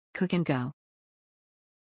cook and go.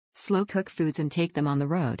 Slow cook foods and take them on the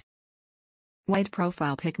road. Wide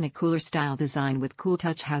profile picnic cooler style design with cool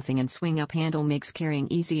touch housing and swing up handle makes carrying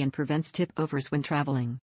easy and prevents tip overs when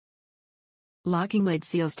traveling. Locking lid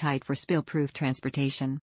seals tight for spill-proof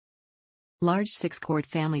transportation. Large 6-quart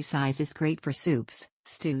family size is great for soups,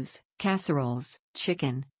 stews, casseroles,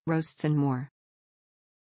 chicken, roasts and more.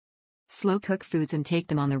 Slow cook foods and take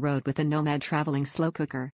them on the road with a Nomad traveling slow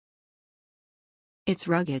cooker. Its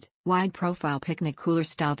rugged, wide-profile picnic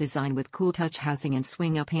cooler-style design with cool touch housing and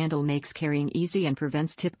swing-up handle makes carrying easy and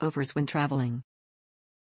prevents tip-overs when traveling.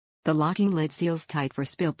 The locking lid seals tight for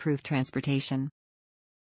spill-proof transportation.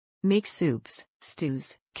 Makes soups,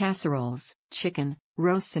 stews, casseroles, chicken,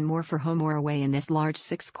 roasts and more for home or away in this large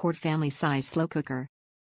 6-quart family-size slow cooker.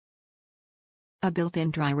 A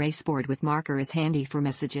built-in dry erase board with marker is handy for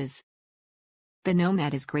messages. The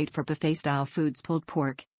Nomad is great for buffet-style foods: pulled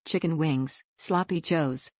pork, chicken wings, sloppy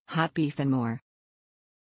joes, hot beef and more.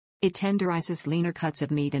 It tenderizes leaner cuts of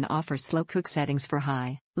meat and offers slow cook settings for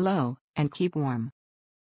high, low, and keep warm.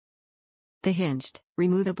 The hinged,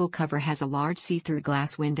 removable cover has a large see-through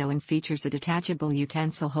glass window and features a detachable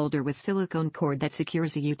utensil holder with silicone cord that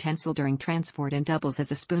secures a utensil during transport and doubles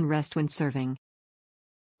as a spoon rest when serving.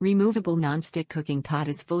 Removable non-stick cooking pot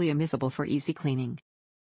is fully immiscible for easy cleaning.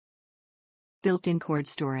 Built-in cord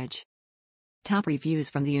storage. Top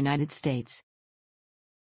reviews from the United States.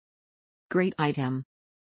 Great item.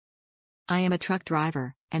 I am a truck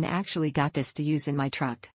driver, and actually got this to use in my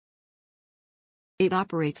truck. It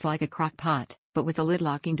operates like a crock pot, but with a lid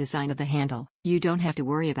locking design of the handle, you don't have to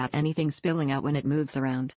worry about anything spilling out when it moves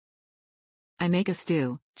around. I make a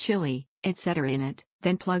stew, chili, etc. in it,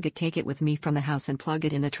 then take it with me from the house and plug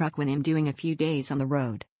it in the truck when I'm doing a few days on the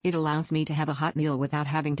road. It allows me to have a hot meal without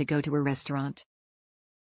having to go to a restaurant.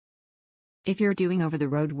 If you're doing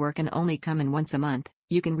over-the-road work and only come in once a month,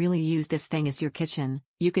 you can really use this thing as your kitchen.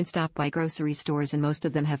 You can stop by grocery stores and most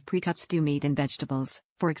of them have pre-cut stew meat and vegetables.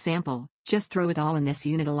 For example, just throw it all in this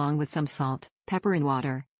unit along with some salt, pepper and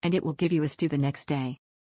water, and it will give you a stew the next day.